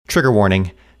Trigger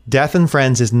warning. Death and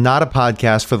Friends is not a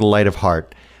podcast for the light of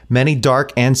heart. Many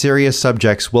dark and serious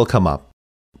subjects will come up.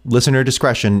 Listener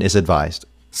discretion is advised.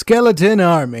 Skeleton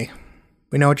Army.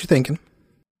 We know what you're thinking.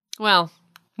 Well,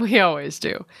 we always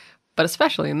do. But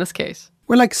especially in this case.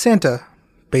 We're like Santa,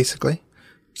 basically.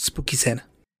 Spooky Santa.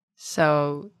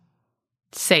 So,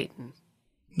 Satan.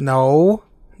 No.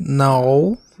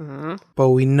 Mm-hmm.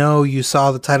 But we know you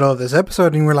saw the title of this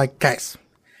episode and we're like, guys,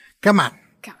 come on.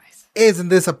 Isn't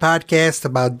this a podcast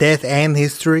about death and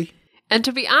history? And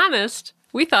to be honest,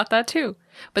 we thought that too.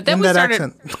 But then we started...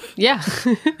 accent. Yeah,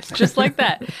 just like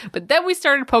that. But then we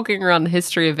started poking around the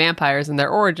history of vampires and their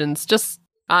origins just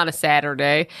on a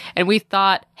Saturday. And we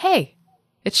thought, hey,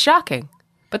 it's shocking.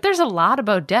 But there's a lot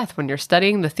about death when you're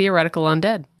studying the theoretical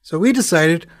undead. So we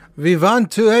decided we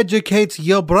want to educate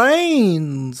your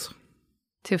brains.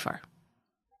 Too far.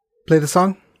 Play the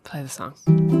song? Play the song.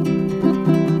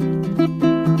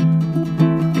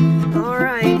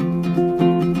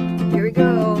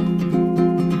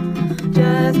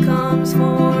 Death comes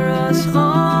for us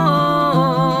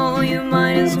all. You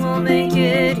might as well make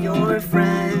it your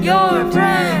friend. Your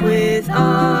friend. With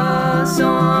us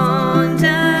on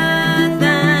Death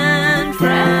and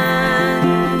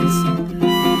Friends.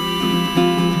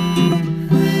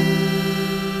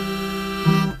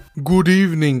 Good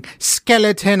evening,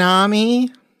 Skeleton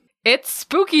Army. It's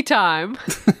spooky time.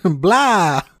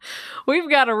 Blah. We've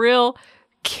got a real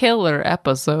killer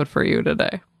episode for you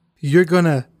today. You're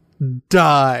gonna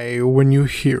die when you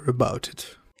hear about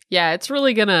it. Yeah, it's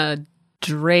really gonna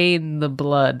drain the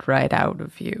blood right out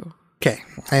of you. Okay,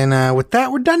 and with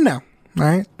that, we're done now. All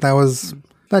right, that was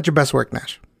not your best work,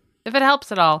 Nash. If it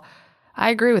helps at all,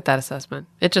 I agree with that assessment.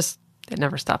 It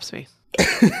never stops me.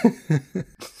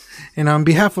 And on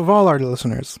behalf of all our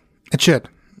listeners, it should.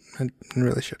 It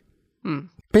really should.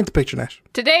 Paint the picture, Nash.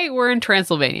 Today, we're in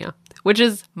Transylvania, which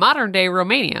is modern-day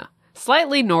Romania,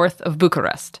 slightly north of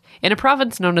Bucharest, in a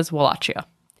province known as Wallachia.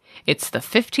 It's the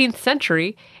 15th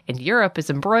century, and Europe is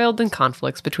embroiled in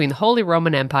conflicts between the Holy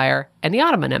Roman Empire and the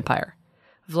Ottoman Empire.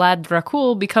 Vlad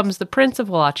Dracul becomes the Prince of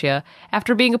Wallachia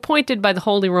after being appointed by the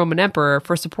Holy Roman Emperor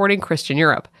for supporting Christian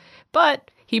Europe.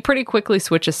 But he pretty quickly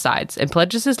switches sides and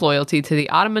pledges his loyalty to the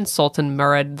Ottoman Sultan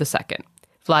Murad II.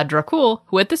 Vlad Dracul,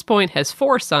 who at this point has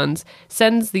 4 sons,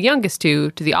 sends the youngest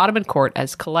 2 to the Ottoman court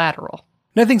as collateral.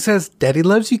 Nothing says, Daddy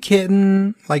loves you,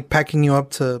 kitten, like packing you up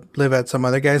to live at some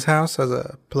other guy's house as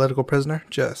a political prisoner.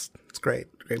 It's great.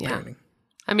 Great parenting.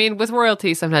 I mean, with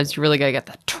royalty, sometimes you really gotta get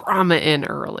the trauma in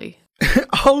early.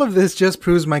 All of this just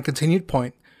proves my continued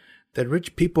point that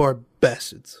rich people are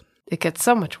bastards. It gets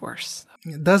so much worse.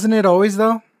 Doesn't it always,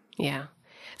 though? Yeah.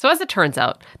 So as it turns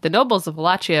out, the nobles of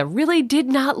Wallachia really did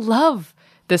not love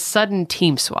this sudden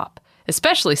team swap,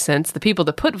 especially since the people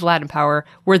that put Vlad in power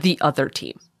were the other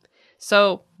team.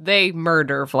 So they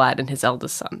murder Vlad and his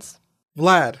eldest sons.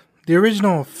 Vlad, the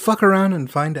original fuck around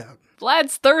and find out.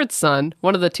 Vlad's 3rd son,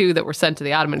 one of the 2 that were sent to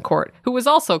the Ottoman court, who was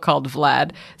also called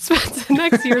Vlad, spent the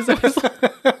next years of his life.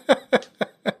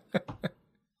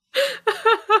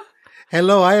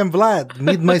 Hello, I am Vlad.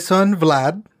 Need my son,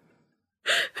 Vlad.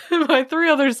 My 3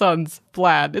 other sons,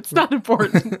 Vlad. It's not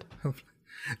important.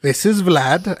 This is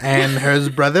Vlad and her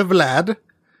brother Vlad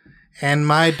and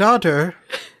my daughter,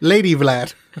 Lady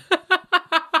Vlad.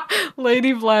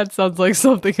 Lady Vlad sounds like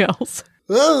something else.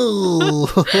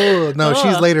 Oh, no,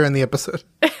 she's later in the episode.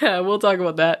 Yeah, we'll talk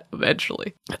about that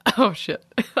eventually. Oh, shit.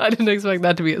 I didn't expect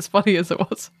that to be as funny as it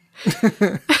was.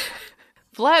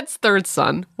 Vlad's 3rd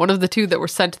son, one of the 2 that were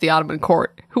sent to the Ottoman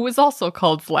court, who was also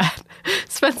called Vlad,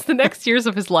 spends the next years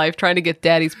of his life trying to get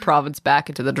Daddy's province back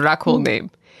into the Dracul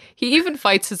name. He even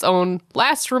fights his own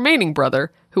last remaining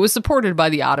brother, who was supported by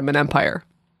the Ottoman Empire.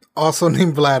 Also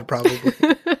named Vlad, probably.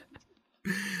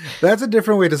 That's a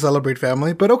different way to celebrate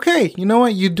family, but okay. You know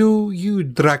what? You do, you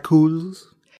Draculs.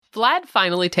 Vlad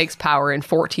finally takes power in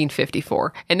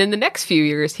 1454, and in the next few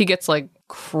years, he gets,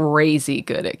 crazy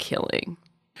good at killing.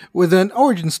 With an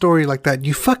origin story like that,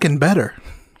 you fucking better.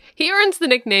 He earns the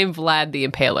nickname Vlad the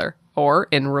Impaler, or,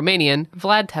 in Romanian,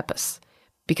 Vlad Tepes,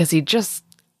 because he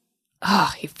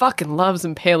fucking loves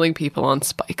impaling people on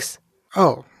spikes.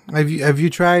 Oh, have you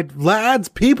tried Vlad's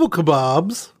people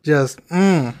kebabs? Just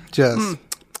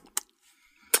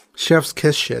chef's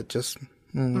kiss shit.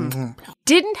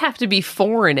 Didn't have to be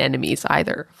foreign enemies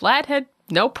either. Vlad had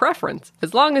no preference,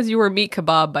 as long as you were meat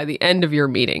kebab by the end of your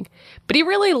meeting. But he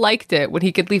really liked it when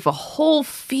he could leave a whole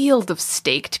field of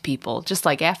staked people, just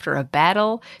like after a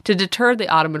battle, to deter the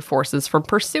Ottoman forces from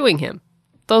pursuing him.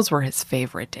 Those were his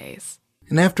favorite days.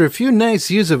 And after a few nice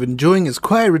years of enjoying his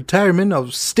quiet retirement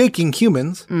of staking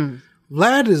humans,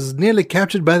 Vlad is nearly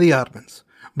captured by the Ottomans.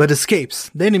 but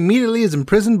escapes. Then immediately is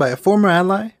imprisoned by a former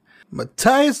ally,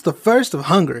 Matthias I of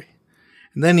Hungary.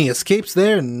 And then he escapes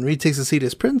there and retakes the seat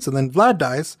as prince, and then Vlad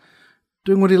dies,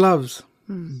 doing what he loves,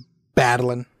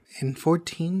 battling, in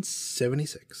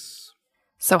 1476.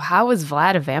 So how is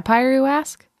Vlad a vampire, you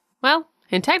ask? Well,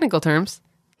 in technical terms,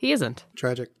 he isn't.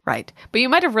 Tragic. Right. But you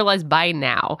might have realized by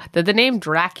now that the name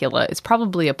Dracula is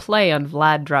probably a play on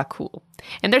Vlad Dracul.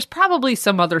 And there's probably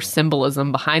some other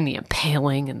symbolism behind the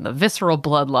impaling and the visceral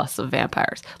bloodlust of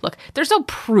vampires. Look, there's no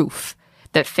proof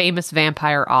that famous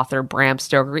vampire author Bram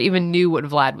Stoker even knew what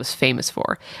Vlad was famous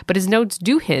for, but his notes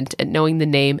do hint at knowing the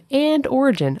name and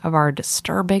origin of our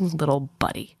disturbing little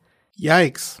buddy.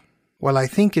 Yikes. Well, I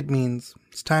think it means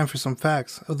it's time for some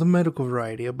facts of the medical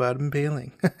variety about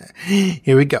impaling.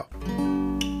 Here we go.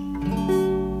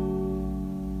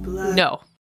 No.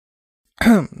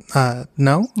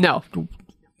 No? No.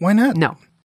 Why not? No.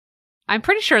 I'm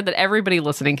pretty sure that everybody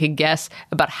listening can guess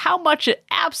about how much it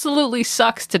absolutely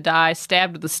sucks to die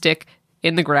stabbed with a stick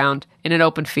in the ground in an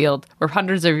open field where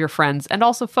hundreds of your friends and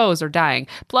also foes are dying.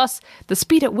 Plus, the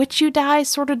speed at which you die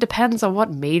sort of depends on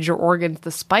what major organs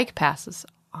the spike passes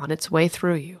on its way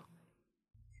through you.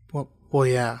 Well,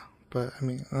 yeah, but I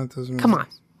mean, that doesn't mean... Come on.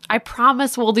 I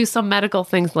promise we'll do some medical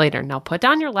things later. Now put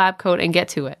down your lab coat and get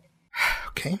to it.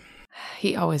 Okay.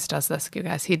 He always does this, you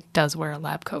guys. He does wear a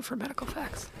lab coat for medical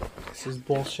facts. This is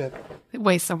bullshit. It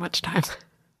wastes so much time.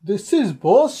 This is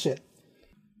bullshit.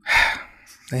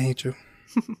 I hate you.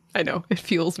 I know. It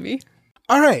fuels me.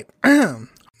 All right.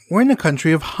 We're in the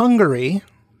country of Hungary.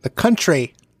 The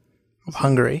country of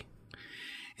Hungary.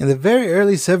 In the very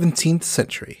early 17th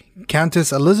century,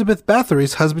 Countess Elizabeth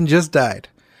Bathory's husband just died.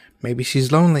 Maybe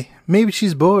she's lonely. Maybe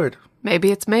she's bored.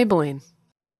 Maybe it's Maybelline.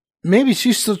 Maybe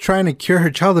she's still trying to cure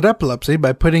her childhood epilepsy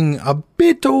by putting a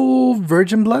bit of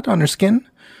virgin blood on her skin.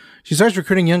 She starts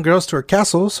recruiting young girls to her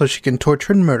castle so she can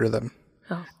torture and murder them.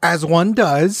 Oh. As one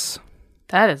does.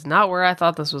 That is not where I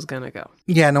thought this was going to go.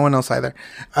 Yeah, no one else either.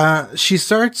 She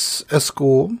starts a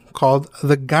school called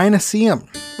the Gynaeceum.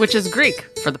 Which is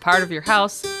Greek for the part of your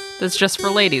house that's just for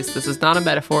ladies. This is not a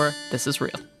metaphor. This is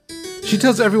real. She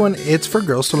tells everyone it's for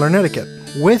girls to learn etiquette,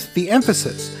 with the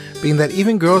emphasis being that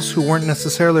even girls who weren't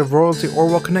necessarily of royalty or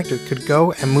well-connected could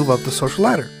go and move up the social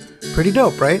ladder. Pretty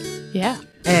dope, right? Yeah.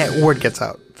 And word gets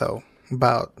out, though,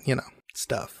 about,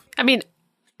 stuff. I mean,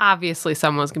 obviously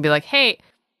someone's going to be like, hey,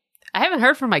 I haven't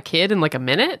heard from my kid in like a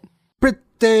minute.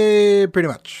 Pretty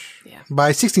much. Yeah. By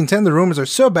 1610, the rumors are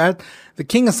so bad, the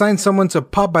king assigns someone to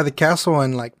pop by the castle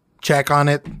and, check on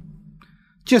it,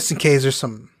 just in case there's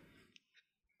some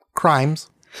crimes.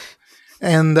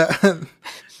 And that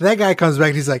guy comes back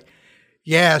and he's like,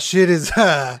 yeah, shit is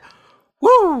not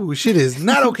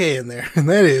okay in there. And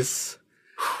that is,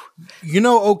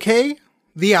 okay?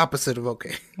 The opposite of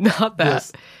okay. Not that.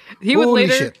 Yes. He would Holy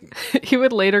later shit. He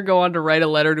would later go on to write a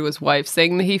letter to his wife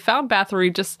saying that he found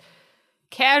Bathory just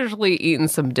casually eating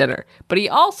some dinner. But he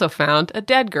also found a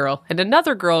dead girl and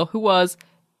another girl who was,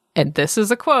 and this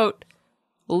is a quote,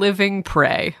 living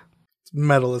prey. It's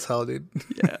metal as hell, dude.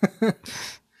 Yeah.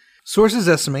 Sources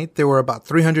estimate there were about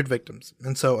 300 victims,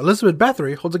 and so Elizabeth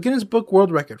Bathory holds a Guinness Book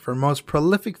World Record for most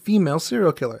prolific female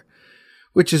serial killer,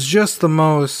 which is just the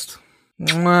most...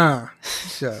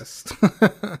 just...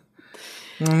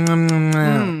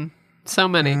 So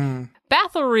many.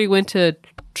 Bathory went to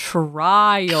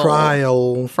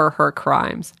trial for her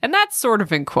crimes. And that's sort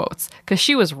of in quotes, because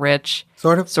she was rich.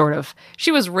 Sort of? Sort of.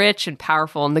 She was rich and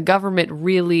powerful, and the government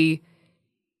really,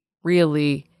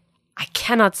 I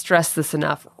cannot stress this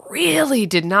enough, really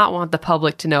did not want the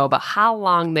public to know about how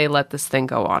long they let this thing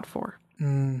go on for.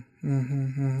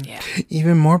 Yeah.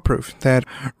 Even more proof that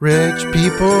rich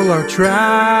people are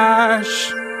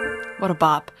trash. What a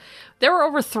bop. There were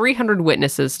over 300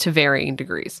 witnesses to varying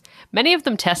degrees. Many of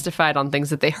them testified on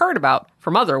things that they heard about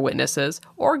from other witnesses,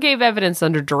 or gave evidence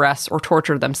under duress or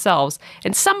torture themselves,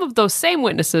 and some of those same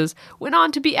witnesses went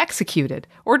on to be executed,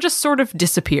 or just sort of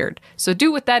disappeared. So do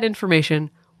with that information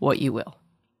what you will.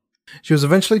 She was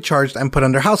eventually charged and put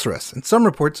under house arrest. In some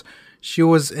reports, she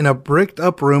was in a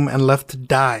bricked-up room and left to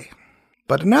die.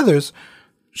 But in others,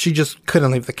 she just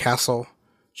couldn't leave the castle.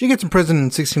 She gets imprisoned in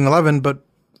 1611, but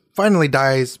finally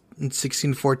dies in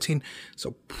 1614,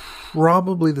 so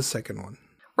probably the second one.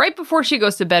 Right before she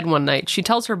goes to bed one night, she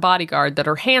tells her bodyguard that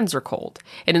her hands are cold,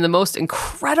 and in the most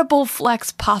incredible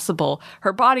flex possible,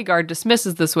 her bodyguard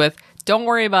dismisses this with, "Don't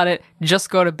worry about it, just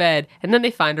go to bed," and then they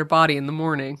find her body in the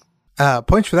morning.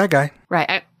 Points for that guy.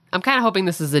 Right, I'm kind of hoping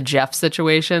this is a Jeff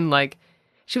situation, like,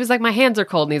 she was like, my hands are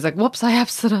cold, and he's like, whoops, I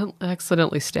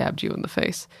accidentally stabbed you in the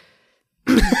face.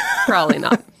 Probably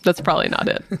not. That's probably not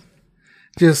it.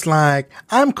 Just like,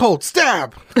 I'm cold,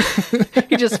 stab!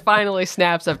 He just finally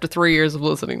snaps after 3 years of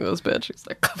listening to this bitch. He's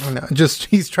like, Oh, no, just,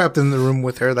 he's trapped in the room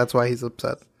with her. That's why he's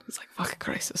upset. It's like, fucking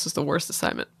Christ, this is the worst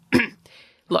assignment.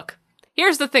 Look,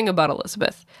 here's the thing about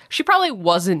Elizabeth. She probably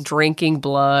wasn't drinking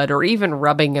blood or even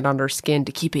rubbing it on her skin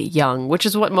to keep it young, which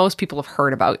is what most people have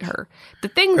heard about her. The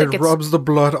thing that It rubs the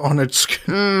blood on its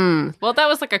skin. Well, that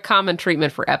was like a common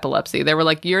treatment for epilepsy. They were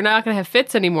like, you're not going to have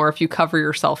fits anymore if you cover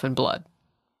yourself in blood.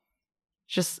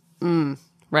 Just,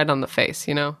 red on the face,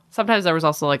 you know? Sometimes there was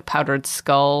also like powdered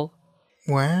skull.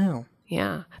 Wow.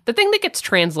 Yeah. The thing that gets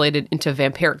translated into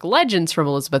vampiric legends from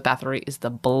Elizabeth Bathory is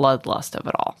the bloodlust of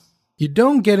it all. You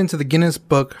don't get into the Guinness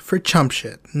Book for chump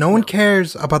shit. No one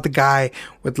cares about the guy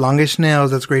with longish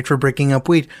nails that's great for breaking up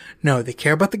wheat. No, they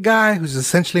care about the guy who's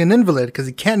essentially an invalid because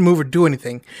he can't move or do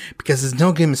anything because his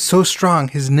nail game is so strong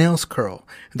his nails curl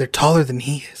and they're taller than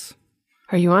he is.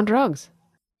 Are you on drugs?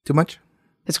 Too much?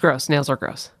 It's gross. Nails are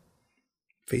gross.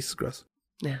 Face is gross.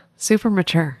 Yeah. Super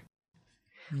mature.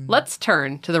 Let's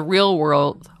turn to the real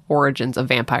world origins of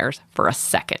vampires for a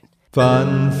second.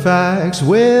 Fun facts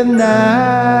with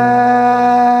Nash.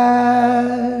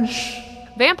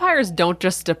 Vampires don't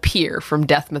just appear from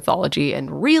death mythology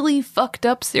and really fucked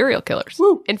up serial killers.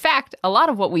 Woo. In fact, a lot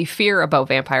of what we fear about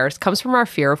vampires comes from our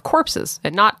fear of corpses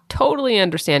and not totally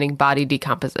understanding body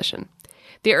decomposition.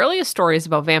 The earliest stories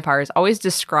about vampires always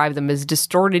describe them as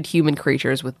distorted human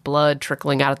creatures with blood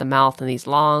trickling out of the mouth and these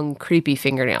long, creepy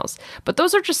fingernails. But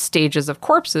those are just stages of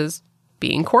corpses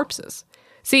being corpses.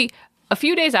 See, a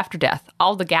few days after death,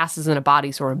 all the gases in a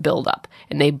body sort of build up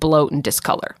and they bloat and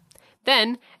discolor.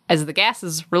 Then, as the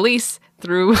gases release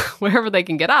through wherever they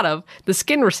can get out of, the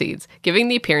skin recedes, giving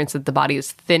the appearance that the body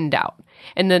is thinned out.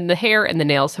 And then the hair and the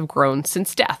nails have grown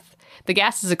since death. The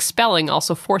gases expelling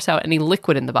also force out any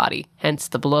liquid in the body, hence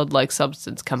the blood-like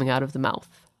substance coming out of the mouth.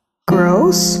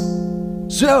 Gross.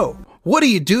 So, what do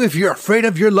you do if you're afraid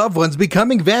of your loved ones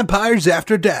becoming vampires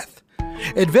after death?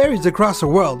 It varies across the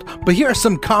world, but here are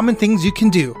some common things you can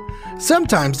do.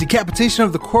 Sometimes decapitation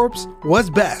of the corpse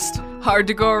was best. Hard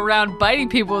to go around biting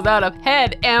people without a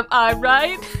head, am I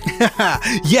right?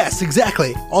 Yes,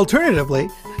 exactly. Alternatively,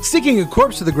 sticking a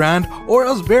corpse to the ground or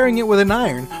else burying it with an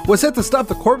iron was said to stop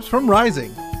the corpse from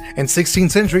rising. In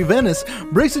 16th century Venice,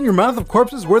 bricks in your mouth of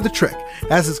corpses were the trick,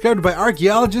 as discovered by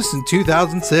archaeologists in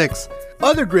 2006.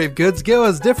 Other grave goods give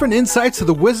us different insights to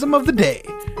the wisdom of the day.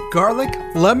 Garlic,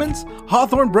 lemons,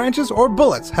 hawthorn branches, or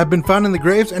bullets have been found in the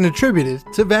graves and attributed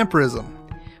to vampirism.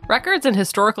 Records and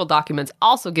historical documents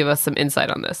also give us some insight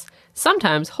on this.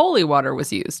 Sometimes holy water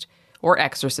was used, or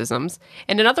exorcisms,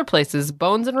 and in other places,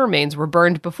 bones and remains were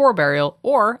burned before burial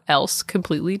or else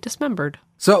completely dismembered.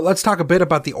 So let's talk a bit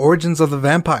about the origins of the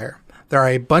vampire. There are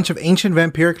a bunch of ancient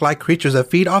vampiric-like creatures that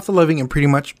feed off the living in pretty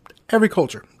much every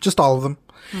culture, just all of them.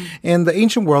 In the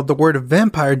ancient world, the word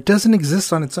vampire doesn't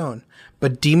exist on its own,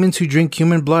 but demons who drink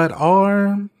human blood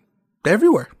are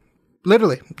everywhere.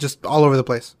 Literally, just all over the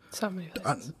place. So many.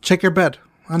 Check your bed,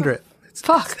 under it. It's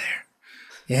there.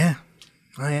 Yeah.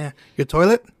 Oh, yeah. Your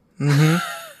toilet? Mm-hmm.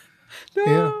 No.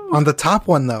 Yeah. On the top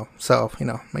one, though. So,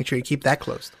 make sure you keep that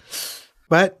closed.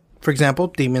 But, for example,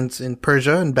 demons in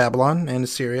Persia and Babylon and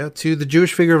Assyria to the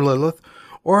Jewish figure of Lilith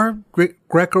or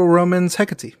Greco-Romans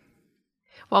Hecate.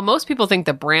 While most people think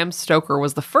that Bram Stoker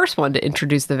was the first one to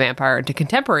introduce the vampire into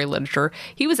contemporary literature,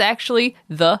 he was actually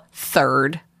the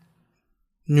third.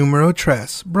 Numero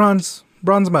tres. Bronze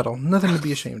medal. Nothing to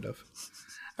be ashamed of.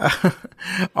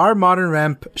 Our modern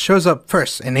vamp shows up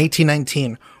first in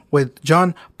 1819 with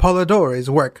John Polidore's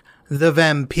work, The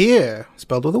Vampire,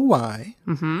 spelled with a Y,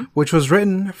 which was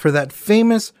written for that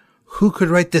famous Who Could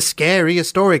Write the Scariest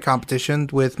Story competition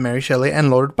with Mary Shelley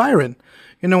and Lord Byron.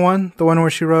 You know the one where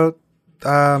she wrote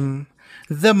The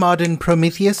Modern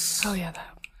Prometheus? Oh, yeah,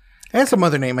 that. It has some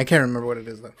other name. I can't remember what it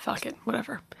is, though. Fuck it,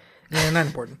 whatever. Yeah, not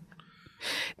important.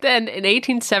 Then, in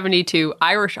 1872,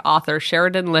 Irish author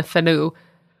Sheridan Le Fanu,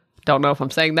 don't know if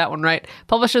I'm saying that one right,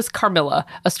 publishes Carmilla,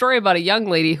 a story about a young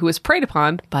lady who is preyed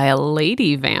upon by a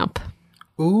lady vamp.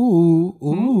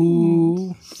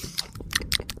 Ooh.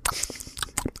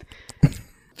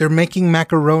 They're making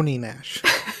macaroni, Nash.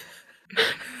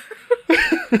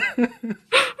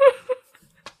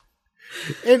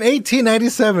 In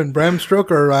 1897, Bram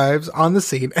Stoker arrives on the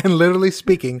scene and, literally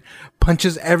speaking,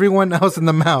 punches everyone else in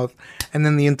the mouth, and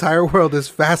then the entire world is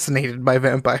fascinated by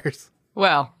vampires.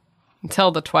 Well,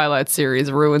 until the Twilight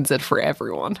series ruins it for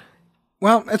everyone.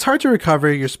 Well, it's hard to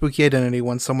recover your spooky identity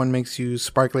when someone makes you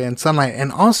sparkly in sunlight,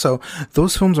 and also,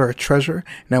 those films are a treasure,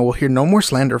 and I will hear no more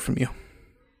slander from you.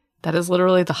 That is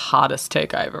literally the hottest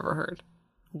take I've ever heard.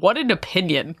 What an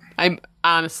opinion. I'm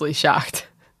honestly shocked.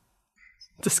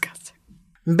 Disgusting.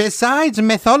 Besides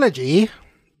mythology,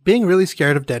 being really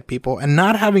scared of dead people and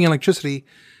not having electricity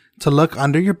to look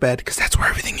under your bed, because that's where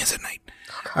everything is at night,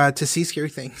 to see scary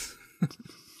things.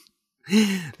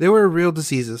 There were real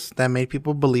diseases that made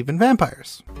people believe in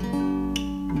vampires.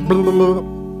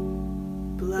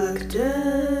 Black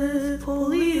death,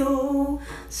 polio,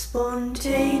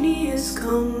 spontaneous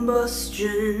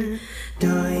combustion.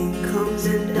 Dying comes,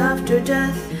 and after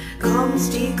death comes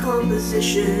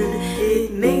decomposition.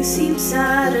 It may seem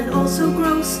sad and also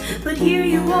gross, but here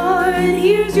you are, and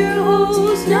here's your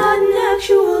host. Not an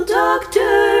actual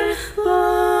doctor,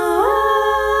 but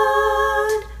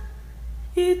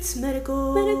it's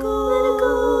medical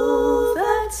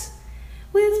facts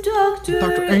with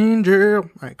Dr. Angel. All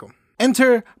right, cool.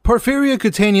 Enter Porphyria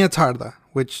cutánea tarda,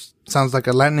 which sounds like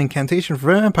a Latin incantation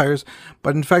for vampires,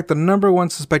 but in fact the number one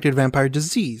suspected vampire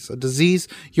disease. A disease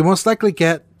you most likely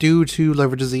get due to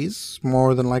liver disease,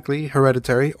 more than likely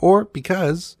hereditary, or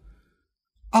because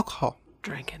alcohol.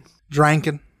 Drinking.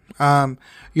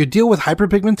 You deal with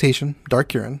hyperpigmentation,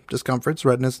 dark urine, discomforts,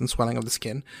 redness, and swelling of the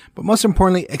skin, but most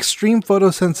importantly, extreme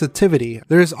photosensitivity.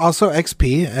 There is also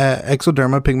XP,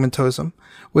 ectoderma pigmentosum,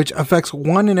 which affects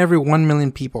 1 in every 1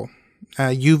 million people.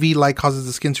 UV light causes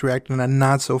the skin to react in a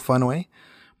not so fun way.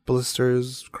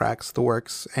 Blisters, cracks, the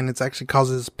works, and it actually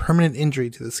causes permanent injury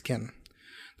to the skin.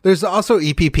 There's also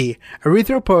EPP,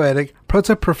 erythropoietic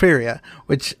protoporphyria,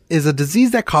 which is a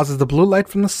disease that causes the blue light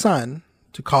from the sun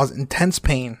to cause intense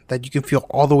pain that you can feel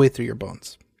all the way through your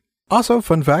bones. Also,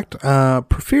 fun fact,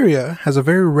 porphyria has a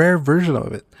very rare version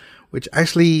of it, which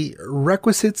actually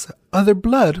requisites other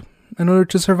blood in order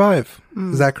to survive.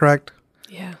 Is that correct?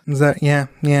 Yeah. Is that, yeah.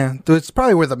 So it's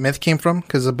probably where the myth came from,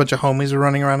 because a bunch of homies were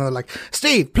running around and they're like,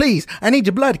 Steve, please, I need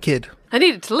your blood, kid. I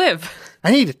need it to live.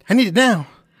 I need it now.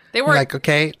 They were You're like,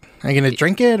 okay, are you going to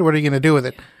drink it? What are you going to do with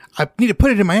it? I need to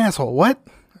put it in my asshole. What?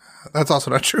 That's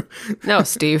also not true. No,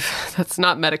 Steve, that's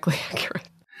not medically accurate.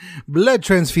 Blood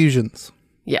transfusions.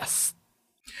 Yes.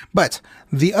 But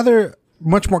the other,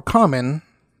 much more common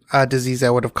disease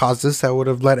that would have caused this, that would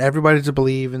have led everybody to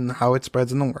believe in how it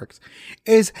spreads in the works,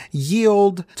 is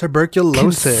yield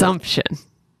tuberculosis. Consumption.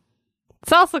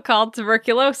 It's also called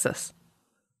tuberculosis.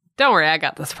 Don't worry, I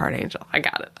got this part, Angel. I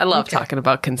got it. I love talking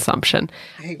about consumption.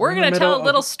 Hey, we're going to tell a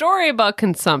little story about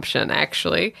consumption,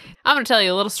 actually. I'm going to tell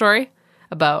you a little story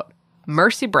about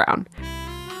Mercy Brown.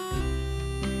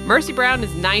 Mercy Brown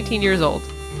is 19 years old.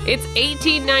 It's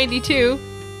 1892,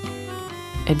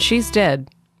 and she's dead.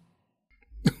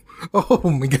 Oh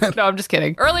my god. No, I'm just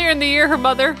kidding. Earlier in the year,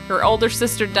 her older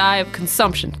sister died of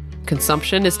consumption.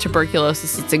 Consumption is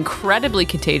tuberculosis. It's incredibly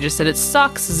contagious, and it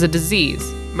sucks as a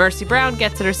disease. Mercy Brown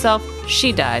gets it herself.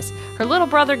 She dies. Her little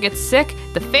brother gets sick.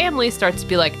 The family starts to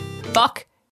be like, fuck.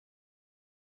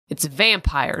 It's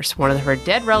vampires. One of her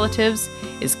dead relatives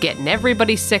is getting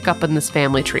everybody sick up in this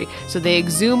family tree. So they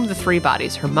exhume the 3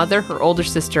 bodies, her mother, her older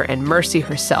sister, and Mercy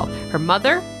herself. Her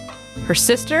mother, her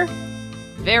sister,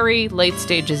 very late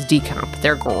stages decomp.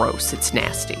 They're gross. It's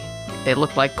nasty. They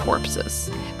look like corpses.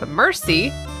 But Mercy,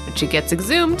 when she gets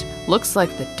exhumed, looks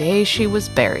like the day she was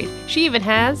buried. She even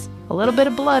has a little bit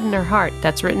of blood in her heart.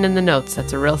 That's written in the notes.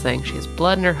 That's a real thing. She has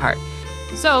blood in her heart.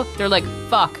 So they're like,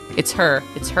 fuck, it's her.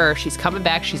 She's coming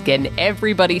back. She's getting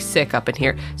everybody sick up in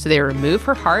here. So they remove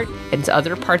her heart and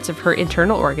other parts of her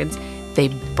internal organs. They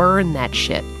burn that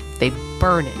shit. They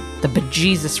burn it. The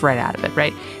bejesus right out of it,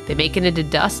 right? They make it into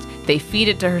dust. They feed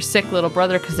it to her sick little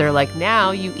brother because they're like,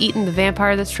 now you've eaten the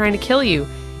vampire that's trying to kill you.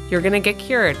 You're going to get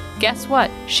cured. Guess what?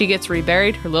 She gets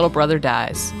reburied. Her little brother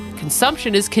dies.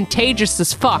 Consumption is contagious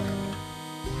as fuck.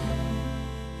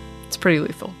 It's pretty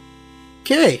lethal.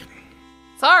 Okay.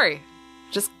 Sorry.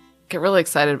 Just get really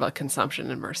excited about consumption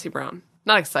and Mercy Brown.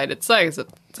 Not excited. It's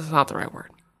not the right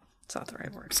word. It's not the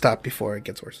right word. Stop before it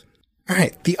gets worse. All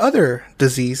right. The other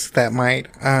disease that might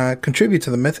contribute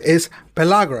to the myth is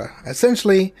pellagra.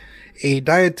 Essentially, a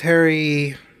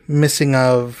dietary missing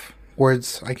of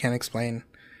words I can't explain.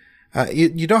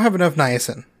 You don't have enough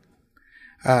niacin.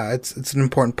 It's an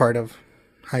important part of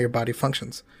how your body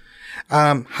functions.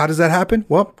 How does that happen?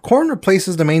 Well, corn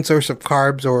replaces the main source of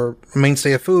carbs or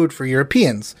mainstay of food for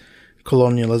Europeans.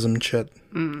 Colonialism shit,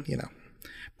 you know.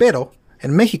 Pero,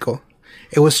 in Mexico,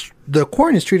 the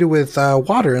corn is treated with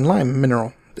water and lime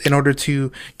mineral in order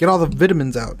to get all the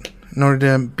vitamins out, in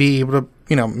order to be able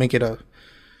to, make it a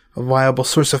viable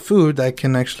source of food that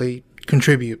can actually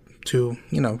contribute to,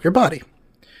 your body.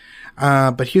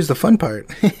 But here's the fun part.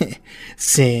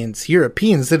 Since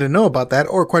Europeans didn't know about that,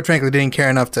 or quite frankly didn't care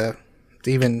enough to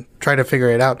even try to figure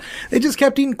it out, they just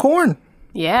kept eating corn.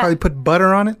 Yeah. Probably put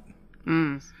butter on it.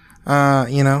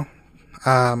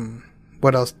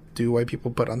 What else do white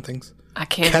people put on things? I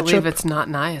can't ketchup. believe it's not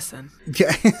niacin.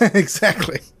 Yeah,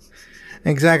 exactly.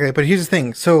 Exactly. But here's the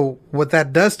thing. So what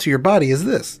that does to your body is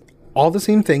this. All the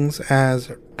same things as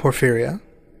porphyria,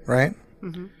 right?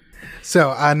 Mm-hmm.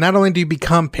 So not only do you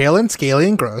become pale and scaly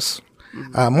and gross,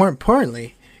 more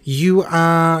importantly,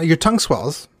 your tongue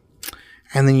swells,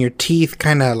 and then your teeth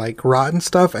kind of like rot and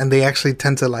stuff, and they actually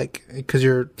tend to like, because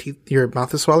your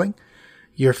mouth is swelling,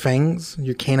 your fangs,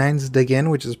 your canines dig in,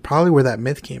 which is probably where that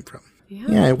myth came from.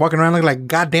 Yeah, you're walking around looking like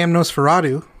goddamn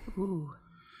Nosferatu. Ooh.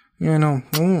 You know,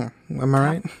 am I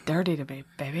right? Dirty to me,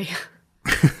 baby.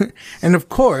 And of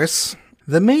course,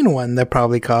 the main one that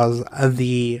probably caused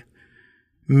the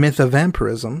myth of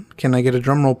vampirism. Can I get a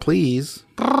drum roll, please?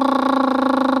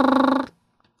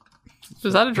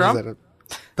 Was that a drum?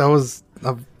 That was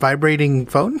a vibrating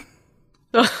phone?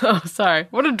 Oh, sorry.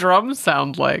 What do drums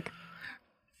sound like?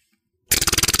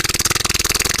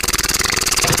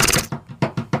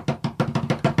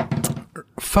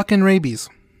 Fucking rabies.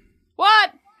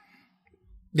 What?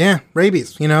 Yeah,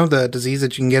 rabies. You know, the disease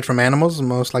that you can get from animals,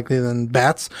 most likely than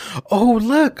bats. Oh,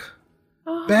 look.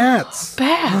 Bats.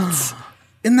 Bats.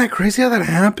 Isn't that crazy how that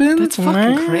happened? That's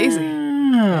fucking crazy.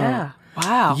 Yeah.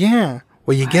 Wow. Yeah.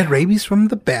 Well, you get rabies from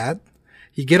the bat.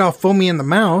 You get all foamy in the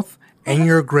mouth, and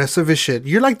you're aggressive as shit.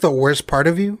 You're like the worst part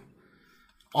of you.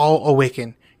 All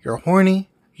awaken. You're horny.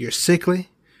 You're sickly.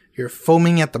 You're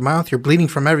foaming at the mouth. You're bleeding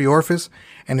from every orifice.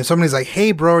 And if somebody's like,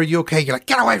 hey, bro, are you okay? You're like,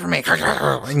 get away from me.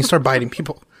 And you start biting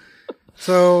people.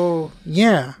 So,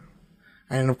 yeah.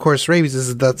 And, of course, rabies is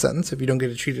a death sentence if you don't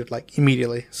get it treated, like,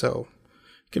 immediately. So,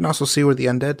 you can also see where the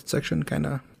undead section kind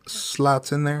of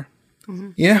slots in there. Mm-hmm.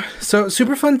 Yeah. So,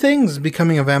 super fun things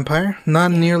becoming a vampire.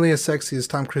 Not nearly as sexy as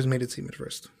Tom Cruise made it seem at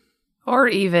first. Or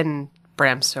even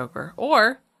Bram Stoker.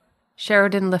 Or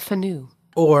Sheridan Le Fanu.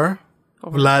 Or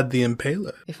Vlad the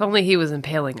Impaler. If only he was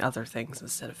impaling other things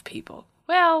instead of people.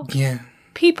 Well, yeah,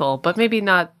 people, but maybe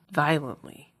not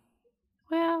violently.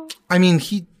 Well, I mean,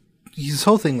 his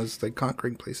whole thing was like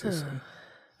conquering places.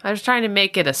 I was trying to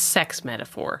make it a sex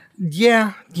metaphor.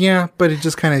 Yeah, but it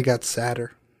just kind of got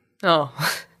sadder. Oh.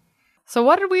 So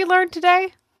what did we learn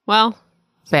today? Well,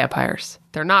 vampires.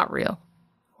 They're not real.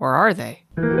 Or are they?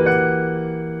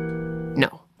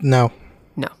 No. No.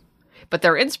 But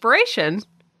their inspiration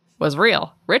was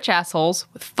real. Rich assholes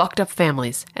with fucked up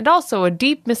families, and also a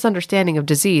deep misunderstanding of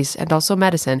disease and also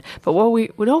medicine. But what we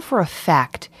know for a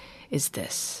fact is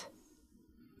this.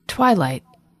 Twilight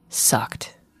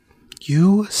sucked.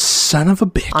 You son of a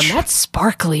bitch. On that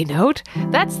sparkly note,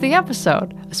 that's the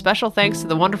episode. A special thanks to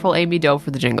the wonderful Amy Doe for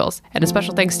the jingles, and a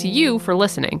special thanks to you for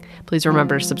listening. Please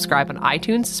remember to subscribe on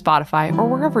iTunes, Spotify, or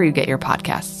wherever you get your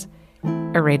podcasts.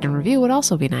 A rate and review would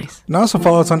also be nice. And also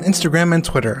follow us on Instagram and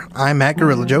Twitter. I'm at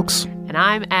Gorilla Jokes. And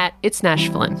I'm at It's Nash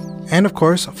Flynn. And of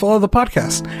course, follow the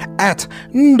podcast at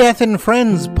Death and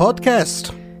Friends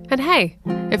Podcast. And hey,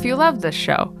 if you love this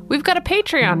show, we've got a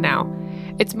Patreon now.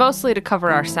 It's mostly to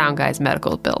cover our sound guy's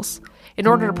medical bills. In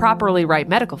order to properly write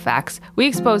medical facts, we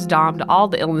expose Dom to all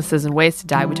the illnesses and ways to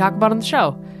die we talk about on the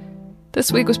show.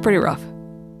 This week was pretty rough.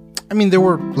 I mean, there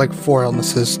were like 4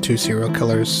 illnesses, 2 serial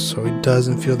killers, so he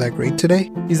doesn't feel that great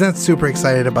today. He's not super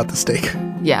excited about the steak.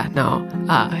 Yeah, no.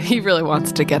 He really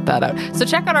wants to get that out. So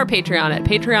check out our Patreon at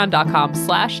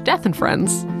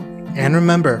patreon.com/deathandfriends. And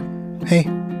remember, hey,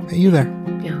 you there.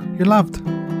 Yeah. You're loved.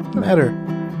 Matter.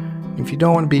 If you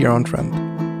don't want to be your own friend,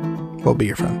 we'll be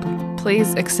your friend.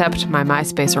 Please accept my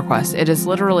MySpace request. It has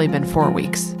literally been 4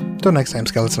 weeks. Till next time,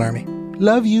 Skeleton Army.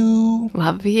 Love you.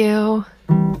 Love you.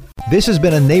 This has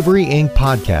been a Knavery Inc.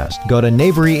 podcast. Go to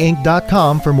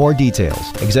knaveryinc.com for more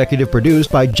details. Executive produced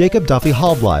by Jacob Duffy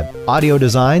Hallblad. Audio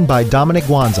design by Dominic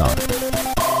Wanzon.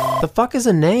 The fuck is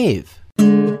a knave?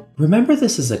 Remember,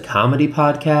 this is a comedy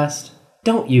podcast?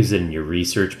 Don't use it in your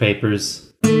research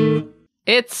papers.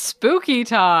 It's spooky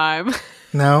time.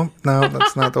 No,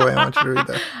 that's not the way I want you to read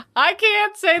that. I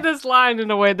can't say this line in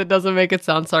a way that doesn't make it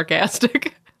sound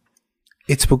sarcastic.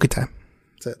 It's spooky time.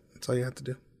 That's it. That's all you have to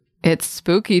do. It's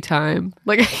spooky time.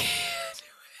 Like,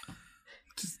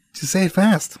 just say it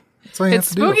fast. That's all you have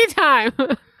to do. It's spooky time.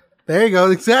 There you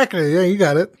go. Exactly. Yeah, you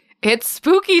got it. It's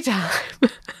spooky time.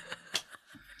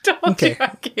 I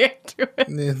can't do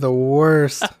it. The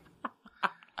worst.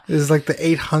 This is like the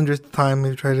 800th time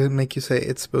we've tried to make you say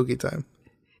it's spooky time.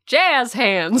 Jazz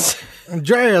hands.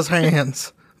 Jazz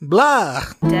hands. Blah.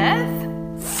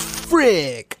 Death?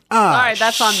 Frick. Ah. All right,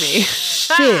 that's on me.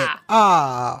 Shit.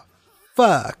 Ah.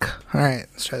 Fuck. All right,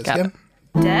 let's try this again.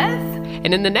 Death?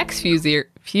 And in the next few years.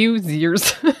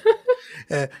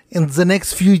 In the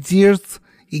next few years,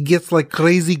 he gets like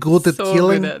crazy good at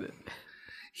killing. Good at it.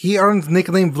 He earns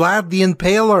nickname Vlad the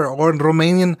Impaler, or in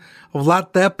Romanian,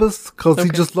 Vlad Tepes, because he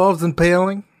just loves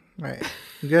impaling. Right.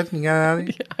 You good? You got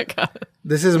it? Yeah, I got it.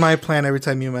 This is my plan every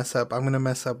time you mess up. I'm going to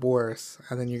mess up worse,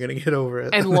 and then you're going to get over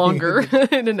it. And longer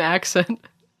in an accent.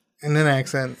 In an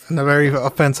accent, and a very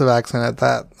offensive accent at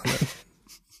that.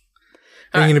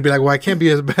 And you're going to be like, well, I can't be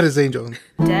as bad as Angel.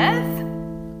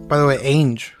 Death? By the way,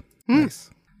 Ange. Nice.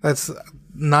 That's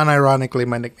non-ironically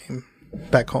my nickname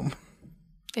back home.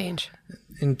 Ange.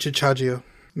 In Chichagio.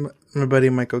 My buddy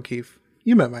Mike O'Keefe.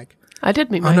 You met Mike. I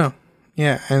did meet Mike. I know.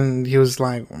 Yeah, and he was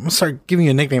like, I'm going to start giving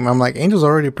you a nickname. I'm like, Angel's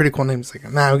already a pretty cool name. He's like,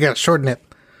 nah, we got to shorten it.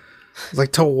 I was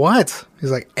like, to what?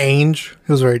 He's like, Ange.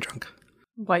 He was very drunk.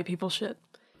 White people shit.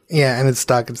 Yeah, and it's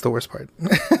stuck. It's the worst part.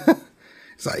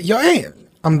 He's like, yo, hey,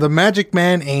 I'm the Magic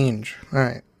Man Ange. All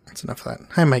right, that's enough of that.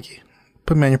 Hi, Mikey.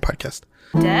 Put me on your podcast.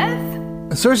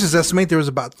 Death? Sources estimate there was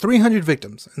about 300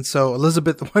 victims. And so,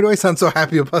 Elizabeth, why do I sound so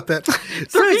happy about that?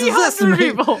 300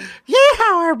 people.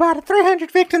 Yeah, about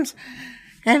 300 victims.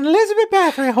 And Elizabeth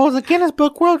Bathory holds a Guinness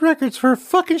Book World Records for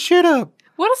fucking shit up.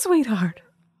 What a sweetheart.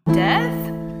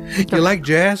 Death? You like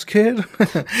jazz, kid? A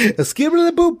skibbly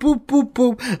boop boop boop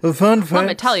boop. A fun Let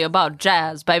me tell you about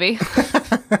jazz, baby.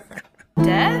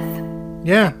 Death?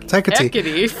 Yeah, Hecate.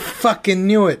 Hecate. Fucking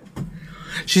knew it.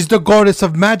 She's the goddess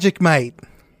of magic, mate.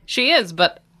 She is,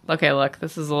 but okay, look,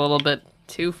 this is a little bit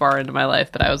too far into my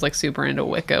life, but I was like super into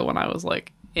Wicca when I was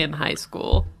like in high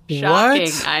school. Shocking.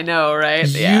 What? I know, right?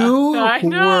 You I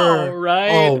know, were right?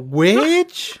 a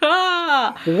witch?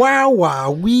 Ah! Wow,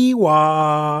 wow, wee,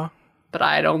 wah. But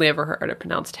I had only ever heard it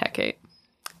pronounced Hecate.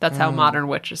 That's how modern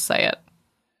witches say it.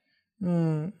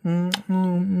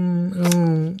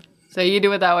 So you do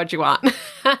with that what you want.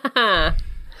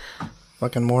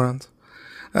 Fucking morons.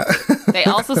 They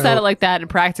also said it like that in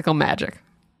Practical Magic.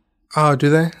 Oh, do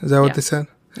they? Is that what Yeah. they said?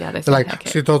 Yeah, they They're said like,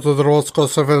 Hecate. she told the Roscoe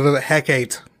of the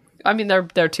Hecate. I mean,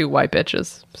 they're two white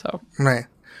bitches, so. Right.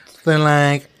 They're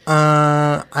like,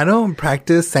 I don't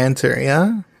practice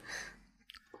Santeria.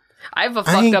 I have a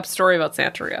fucked up story about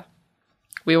Santeria.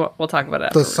 We'll talk about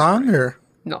it The after. song or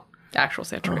No, actual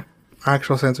Santeria.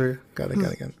 actual Santeria? Got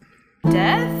it.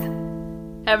 Death?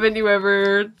 Haven't you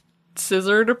ever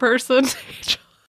scissored a person?